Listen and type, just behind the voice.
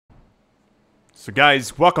So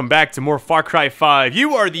guys, welcome back to more Far Cry 5.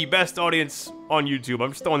 You are the best audience on YouTube. I'm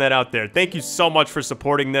just throwing that out there. Thank you so much for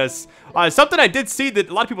supporting this. Something I did see that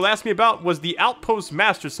a lot of people asked me about was the Outpost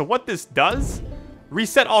Master. So what this does,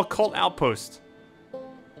 reset all cult outposts.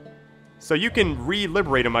 So you can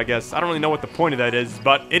re-liberate them, I guess. I don't really know what the point of that is,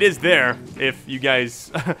 but it is there. If you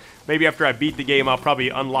guys, maybe after I beat the game, I'll probably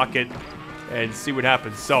unlock it and see what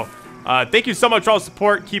happens. So, thank you so much for all the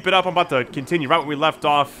support. Keep it up. I'm about to continue right where we left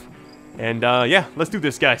off. And, yeah, let's do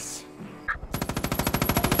this, guys.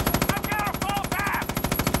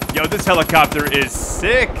 Yo, this helicopter is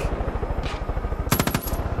sick.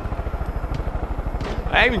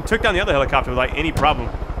 I even took down the other helicopter without any problem.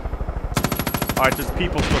 Alright, there's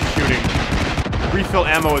people still shooting. Refill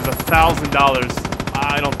ammo is $1,000.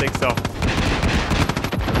 I don't think so.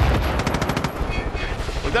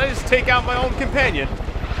 Or did I just take out my own companion?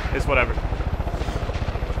 It's whatever.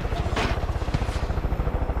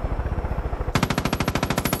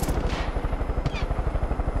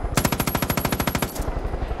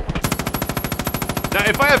 Now,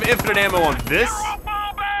 if I have infinite ammo on this...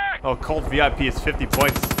 Oh, Colt VIP is 50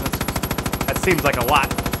 points. That seems like a lot.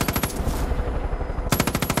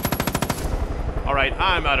 Alright,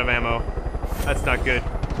 I'm out of ammo. That's not good.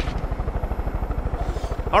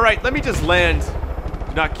 Alright, let me just land.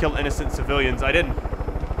 Do not kill innocent civilians. I didn't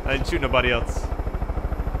shoot nobody else.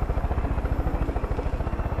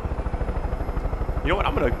 You know what?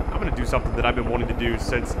 I'm gonna do something that I've been wanting to do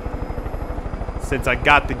since I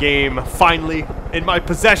got the game finally in my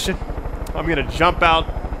possession. I'm gonna jump out.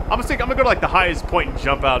 I'm gonna go to like the highest point and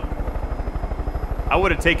jump out. I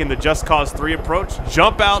would have taken the Just Cause 3 approach.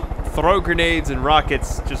 Jump out, throw grenades and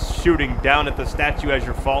rockets, just shooting down at the statue as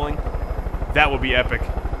you're falling. That would be epic.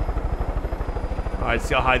 Alright,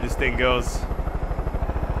 see how high this thing goes.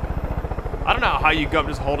 I don't know how you go, I'm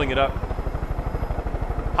just holding it up.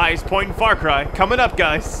 Highest point in Far Cry. Coming up,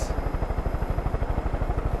 guys.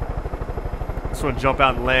 Just want to jump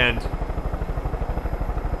out and land.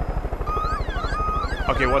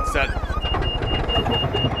 Okay, what's that?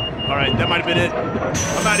 Alright, that might have been it.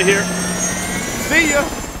 I'm out of here. See ya!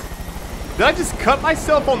 Did I just cut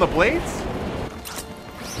myself on the blades?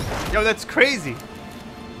 Yo, that's crazy.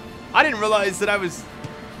 I didn't realize that I was...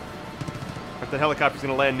 If the helicopter's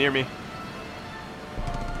gonna land near me.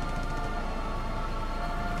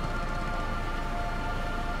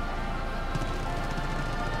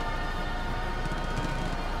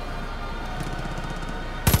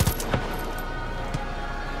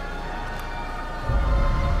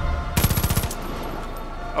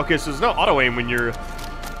 Okay, so there's no auto-aim when you're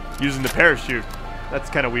using the parachute. That's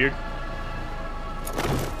kind of weird.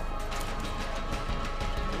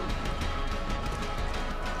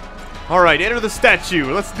 Alright, enter the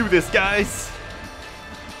statue. Let's do this, guys.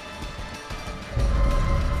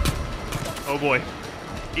 Oh boy.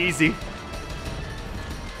 Easy.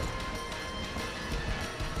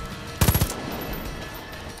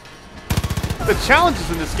 The challenges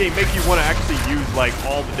in this game make you want to actually use like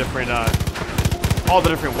all the different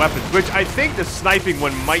weapons, which I think the sniping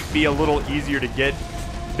one might be a little easier to get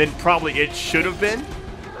than probably it should have been,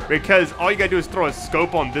 because all you gotta do is throw a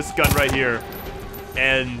scope on this gun right here,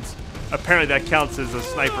 and apparently that counts as a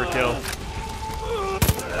sniper kill.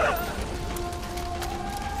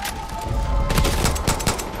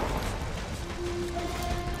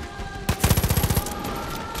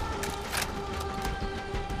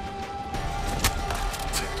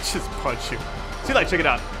 Just punch you. See, like, check it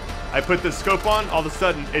out. I put the scope on, all of a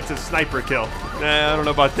sudden, it's a sniper kill. Nah, I don't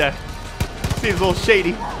know about that. Seems a little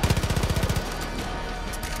shady.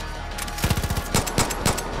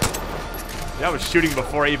 Yeah, I was shooting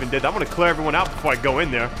before I even did that. I'm going to clear everyone out before I go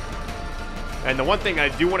in there. And the one thing I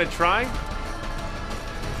do want to try...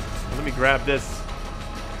 Let me grab this.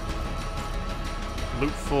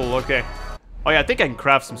 Loot full, okay. Oh yeah, I think I can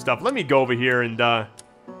craft some stuff. Let me go over here and, I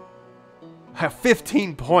have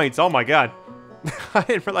 15 points, oh my god. I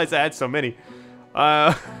didn't realize I had so many.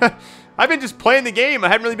 I've been just playing the game. I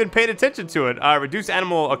haven't really been paying attention to it. Reduce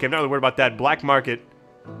animal... Okay, I'm not really worried about that. Black market.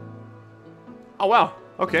 Oh, wow.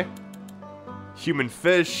 Okay. Human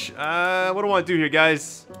fish. What do I want to do here,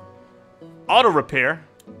 guys? Auto repair.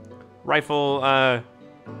 Rifle,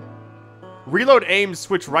 reload, aim,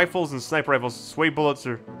 switch rifles and sniper rifles. Sway bullets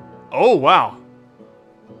or... Oh, wow.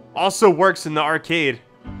 Also works in the arcade.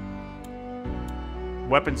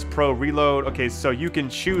 Weapons Pro, reload. Okay, so you can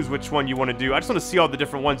choose which one you want to do. I just want to see all the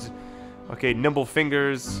different ones. Okay, nimble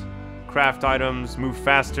fingers, craft items, move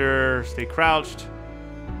faster, stay crouched.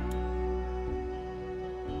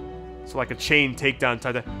 So like a chain takedown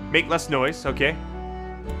type of... Make less noise, okay.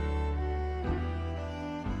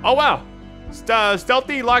 Oh, wow.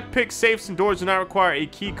 Stealthy lockpick safes and doors do not require a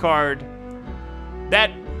key card.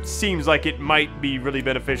 That seems like it might be really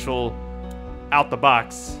beneficial out the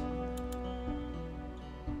box.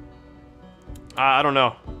 I don't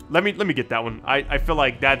know. Let me get that one. I feel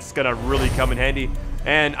like that's gonna really come in handy.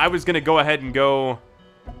 And I was gonna go ahead and go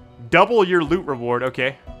double your loot reward.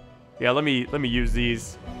 Okay. Yeah, let me use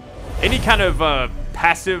these. Any kind of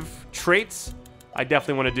passive traits, I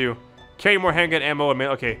definitely want to do. Carry more handgun ammo.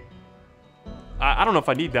 Okay. I don't know if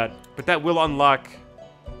I need that, but that will unlock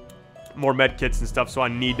more med kits and stuff, so I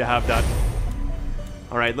need to have that.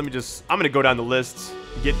 All right, I'm gonna go down the list,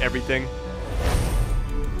 get everything.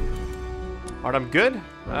 All right, I'm good.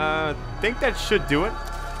 Think that should do it.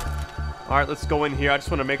 All right, let's go in here. I just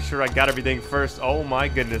want to make sure I got everything first. Oh my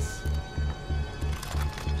goodness.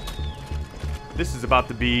 This is about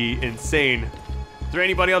to be insane. Is there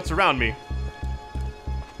anybody else around me?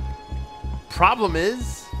 Problem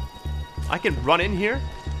is, I can run in here.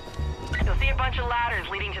 You'll see a bunch of ladders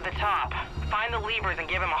leading to the top. Find the levers and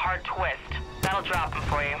give him a hard twist. That'll drop him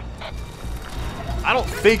for you. I don't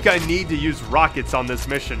think I need to use rockets on this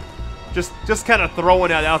mission. Just kind of throwing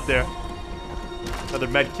that out there. Another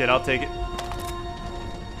med kit, I'll take it.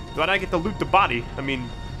 Do I not get to loot the body? I mean,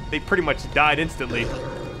 they pretty much died instantly.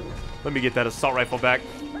 Let me get that assault rifle back.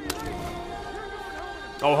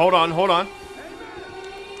 Oh, hold on, hold on.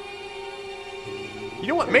 You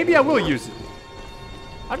know what? Maybe I will use it.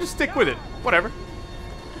 I'll just stick with it. Whatever.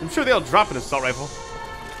 I'm sure they'll drop an assault rifle.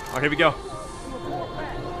 All right, here we go.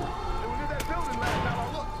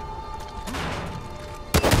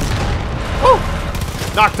 Oh!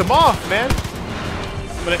 Knocked him off, man.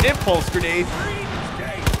 With an impulse grenade.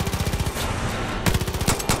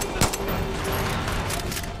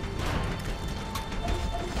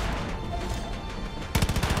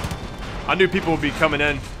 I knew people would be coming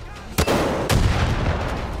in.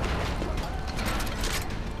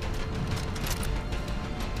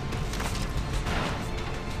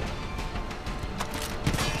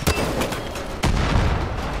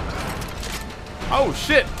 Oh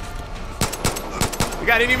shit! The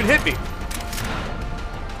guy didn't even hit me.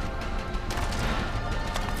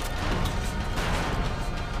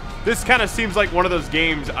 This kind of seems like one of those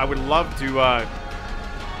games I would love to. I'm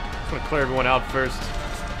gonna clear everyone out first.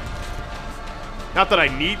 Not that I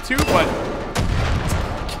need to, but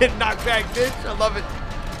get knocked back, bitch. I love it.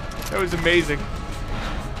 That was amazing.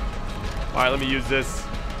 All right, let me use this.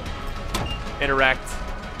 Interact.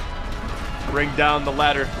 Bring down the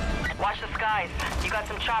ladder. Watch the skies. You got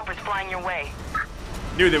some choppers flying your way.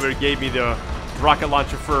 Knew they would have gave me the rocket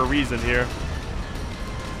launcher for a reason here.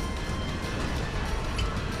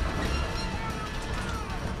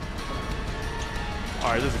 All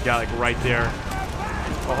right, there's a guy like right there.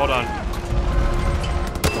 Oh, hold on.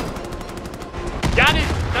 Got it!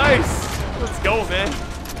 Nice! Let's go, man.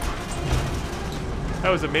 That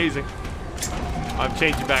was amazing. I'm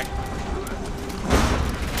changing back.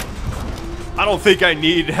 I don't think I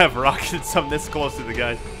need to have rockets. I'm this close to the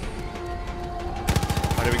guy.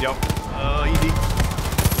 Alright, here we go. Easy.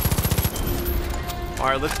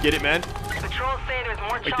 Alright, let's get it, man. Patrols say there's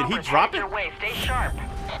more Wait, did he choppers drop headed it? your way. Stay sharp.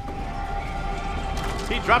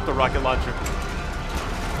 He dropped the rocket launcher.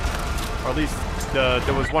 Or at least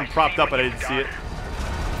there was one propped up, but I didn't see it.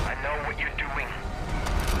 I know what you're doing.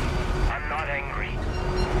 I'm not angry,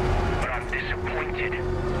 but I'm disappointed.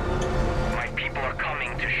 My people are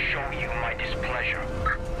coming to show you my displeasure.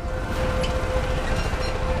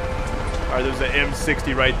 Alright, there's an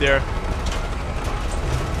M60 right there.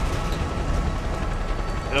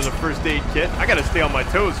 Another first aid kit. I gotta stay on my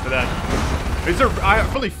toes for that. Is there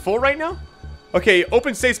really full right now? Okay,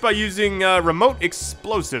 open safes by using remote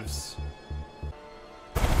explosives.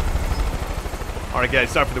 Alright guys,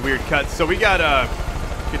 sorry for the weird cut. So we got,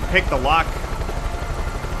 you can pick the lock.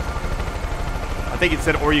 I think it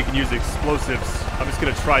said, or you can use explosives. I'm just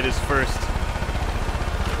gonna try this first.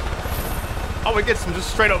 Oh, we get some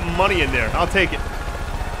just straight up money in there. I'll take it.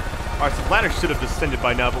 Alright, so the ladder should have descended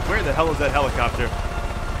by now, but where the hell is that helicopter?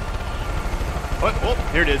 What? Oh,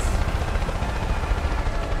 here it is.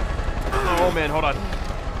 Oh man, hold on.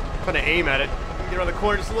 I'm trying to aim at it. Get around the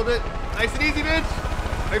corner just a little bit. Nice and easy, bitch.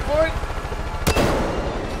 Wait for it.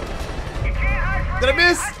 Did I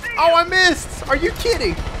miss? Oh, I missed. Are you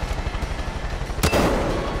kidding?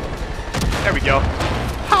 There we go.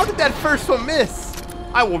 How did that first one miss?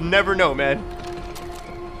 I will never know, man.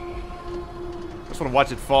 I just want to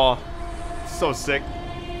watch it fall. So sick.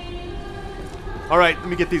 All right, let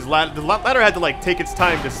me get these ladders. The ladder had to like take its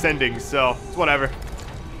time descending, so it's whatever.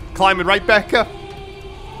 Climbing right back up.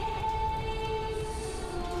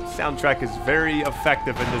 Soundtrack is very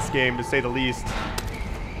effective in this game, to say the least.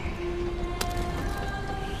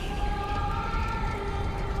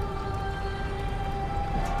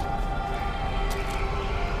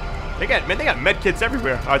 They got med kits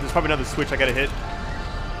everywhere. All right, there's probably another switch I gotta hit.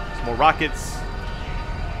 Some more rockets.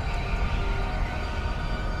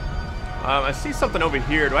 I see something over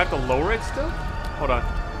here. Do I have to lower it still? Hold on.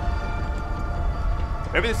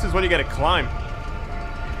 Maybe this is when you gotta climb.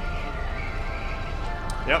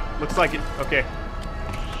 Yep, looks like it. Okay.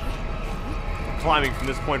 I'm climbing from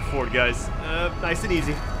this point forward, guys. Nice and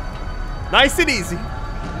easy. Nice and easy.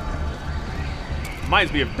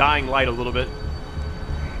 Reminds me of Dying Light a little bit.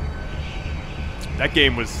 That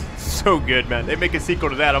game was so good, man. They make a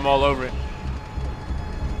sequel to that, I'm all over it.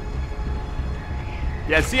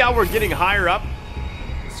 Yeah, see how we're getting higher up?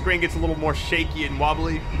 The screen gets a little more shaky and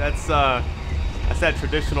wobbly. That's that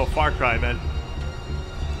traditional Far Cry, man.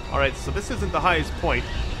 Alright, so this isn't the highest point.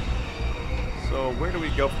 So where do we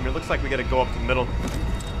go from here? Looks like we gotta go up the middle.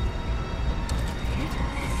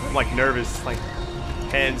 I'm like nervous, like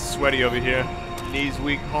hands sweaty over here. Knees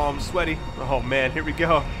weak, palms sweaty. Oh man, here we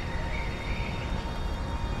go.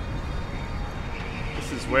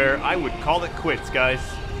 This is where I would call it quits, guys.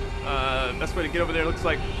 Best way to get over there looks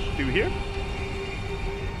like through here.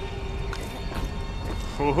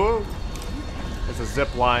 Woohoo! There's a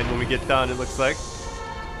zip line when we get done, it looks like.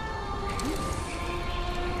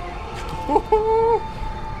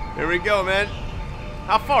 Here we go, man.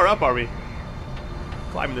 How far up are we?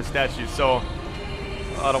 Climbing the statue, so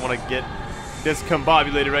I don't want to get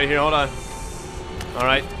discombobulated right here. Hold on.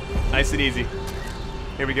 Alright, nice and easy.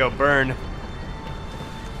 Here we go, burn.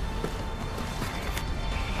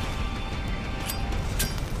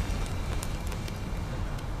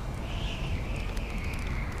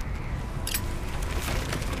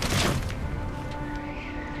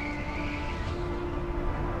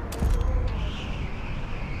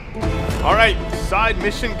 Alright, side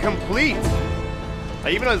mission complete.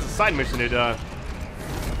 Even though it's a side mission, it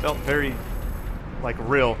felt very, like,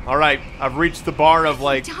 real. Alright, I've reached the bar of,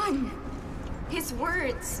 like... Done. His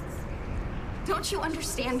words. Don't you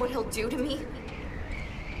understand what he'll do to me?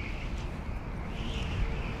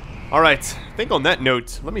 Alright, I think on that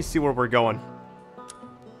note, let me see where we're going.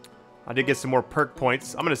 I did get some more perk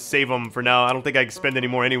points. I'm gonna save them for now. I don't think I can spend any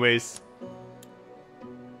more anyways.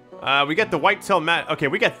 We got the whitetail mat. Okay,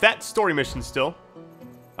 we got that story mission still.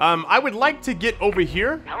 I would like to get over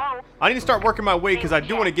here. Hello? I need to start working my way because I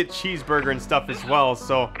do want to get cheeseburger and stuff as well.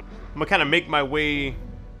 So I'm gonna kind of make my way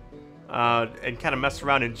and kind of mess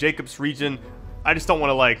around in Jacob's region. I just don't want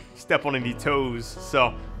to like step on any toes.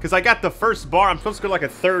 So because I got the first bar, I'm supposed to go like a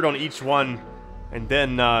third on each one, and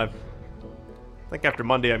then I think after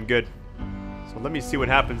Monday I'm good. So let me see what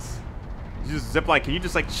happens. Use zipline. Can you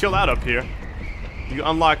just like chill out up here? You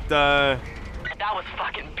unlocked, That was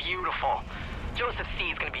fucking beautiful. Joseph C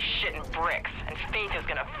is gonna be shitting bricks, and Faith is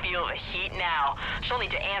gonna feel the heat now. She'll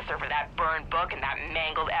need to answer for that burned book and that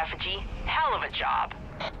mangled effigy. Hell of a job.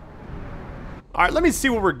 Alright, let me see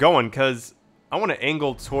where we're going, because I want to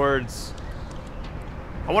angle towards...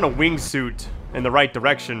 I want a wingsuit in the right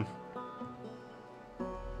direction.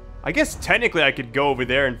 I guess technically I could go over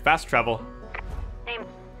there and fast travel.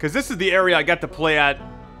 Because this is the area I got to play at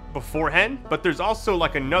beforehand, but there's also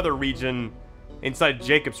like another region inside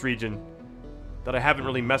Jacob's region that I haven't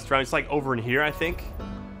really messed around. It's like over in here, I think.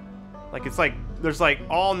 Like it's like there's like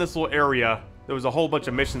all in this little area there was a whole bunch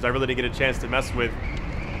of missions I really didn't get a chance to mess with.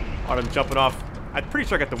 Alright, I'm jumping off. I'm pretty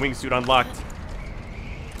sure I got the wingsuit unlocked.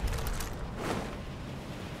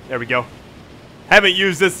 There we go. Haven't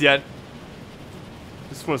used this yet.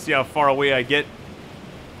 Just want to see how far away I get.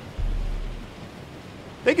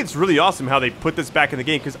 I think it's really awesome how they put this back in the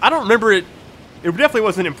game, because I don't remember it. It definitely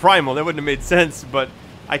wasn't in Primal. That wouldn't have made sense, but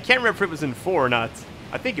I can't remember if it was in 4 or not.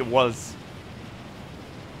 I think it was.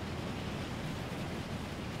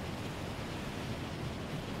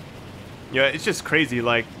 Yeah, it's just crazy.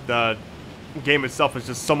 Like, the game itself is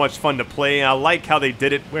just so much fun to play. And I like how they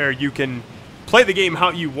did it where you can play the game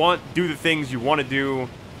how you want, do the things you want to do,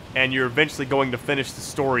 and you're eventually going to finish the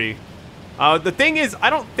story. The thing is, I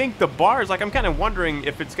don't think the bars, like, I'm kind of wondering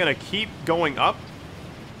if it's going to keep going up.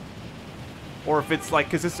 Or if it's like,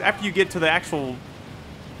 because it's after you get to the actual,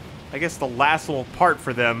 I guess, the last little part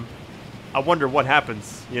for them, I wonder what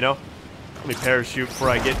happens, you know? Let me parachute before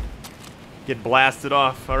I get blasted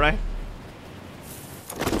off, alright?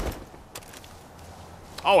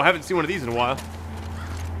 Oh, I haven't seen one of these in a while.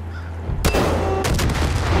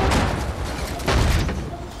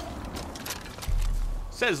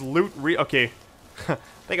 Says loot okay. I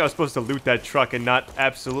think I was supposed to loot that truck and not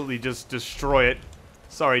absolutely just destroy it.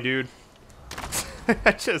 Sorry, dude.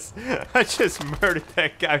 I just murdered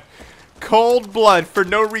that guy. Cold blood for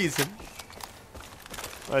no reason.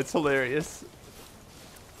 That's hilarious.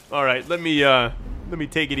 Alright, let me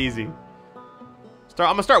take it easy.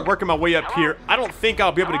 I'm gonna start working my way up here. I don't think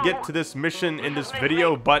I'll be able to get to this mission in this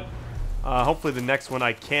video, but hopefully the next one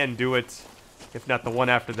I can do it. If not the one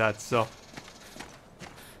after that, so.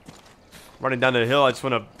 Running down the hill, I just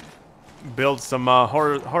want to build some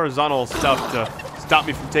horizontal stuff to stop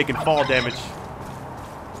me from taking fall damage.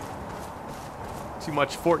 Too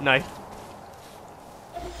much Fortnite.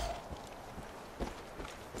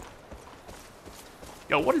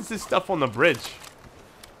 Yo, what is this stuff on the bridge?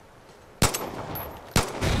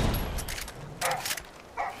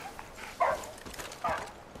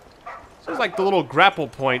 This is like the little grapple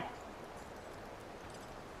point.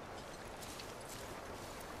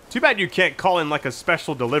 Too bad you can't call in like a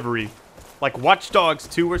special delivery. Like Watch Dogs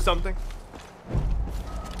 2 or something.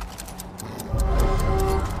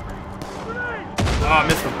 Oh, I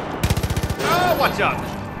missed him. Oh, watch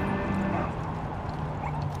out.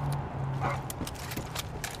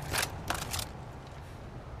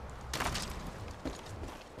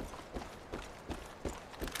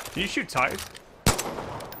 Can you shoot tires?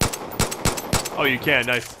 Oh, you can.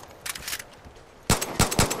 Nice.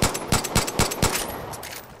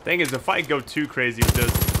 Thing is, if I go too crazy with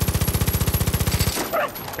this...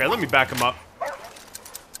 Okay, let me back him up.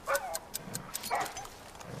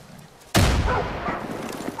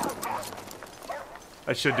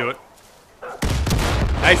 I should do it.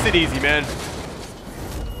 Nice and easy, man.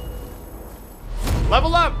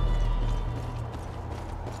 Level up!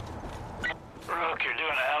 Rook, you're doing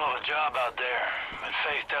a hell of a job out there, but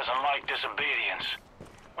Faith doesn't like disobedience.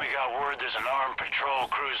 We got word there's an armed patrol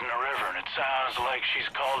cruising the river, and it sounds like she's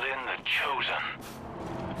called in the Chosen.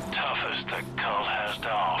 Toughest the cult has to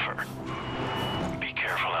offer. Be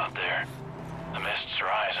careful out there. The mist's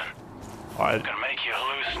rising. Alright. It's gonna make you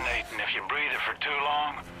hallucinate, and if you breathe it for too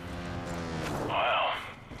long, well,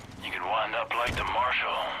 you could wind up like the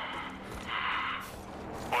Marshal.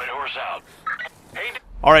 White horse out. Hey.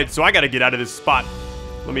 Alright, so I gotta get out of this spot.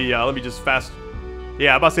 Let me just fast...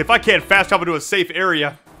 Yeah, I'm about to say, if I can't fast travel to a safe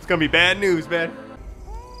area, it's gonna be bad news, man.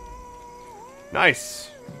 Nice.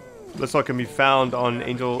 This one can be found on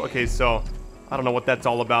Angel... Okay, so... I don't know what that's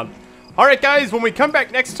all about. Alright, guys, when we come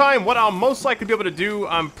back next time, what I'll most likely be able to do,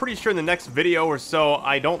 I'm pretty sure in the next video or so,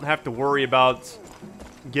 I don't have to worry about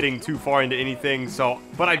getting too far into anything, so...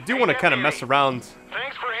 But I do want to kind of mess around.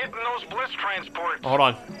 Thanks for hitting those bliss transports. Hold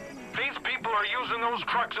on. These people are using those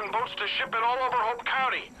trucks and boats to ship it all over Hope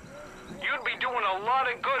County. You'd be doing a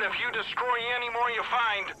lot of good if you destroy any more you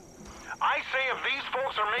find. I say if these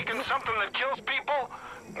folks are making something that kills people,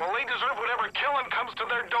 well, they deserve whatever killing comes to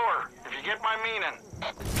their door, if you get my meaning.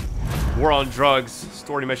 War on drugs.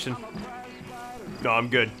 Story mission. No, I'm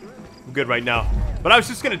good. I'm good right now. But I was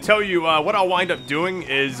just going to tell you what I'll wind up doing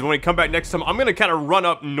is when we come back next time, I'm going to kind of run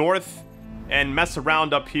up north and mess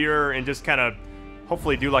around up here and just kind of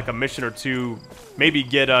hopefully do like a mission or two. Maybe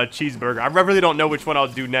get a cheeseburger. I really don't know which one I'll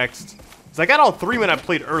do next. So I got all three when I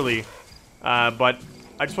played early. But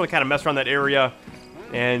I just want to kind of mess around that area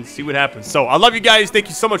and see what happens. So I love you guys. Thank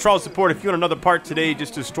you so much for all the support. If you want another part today,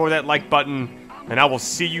 just destroy that like button. And I will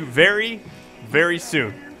see you very, very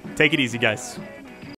soon. Take it easy, guys.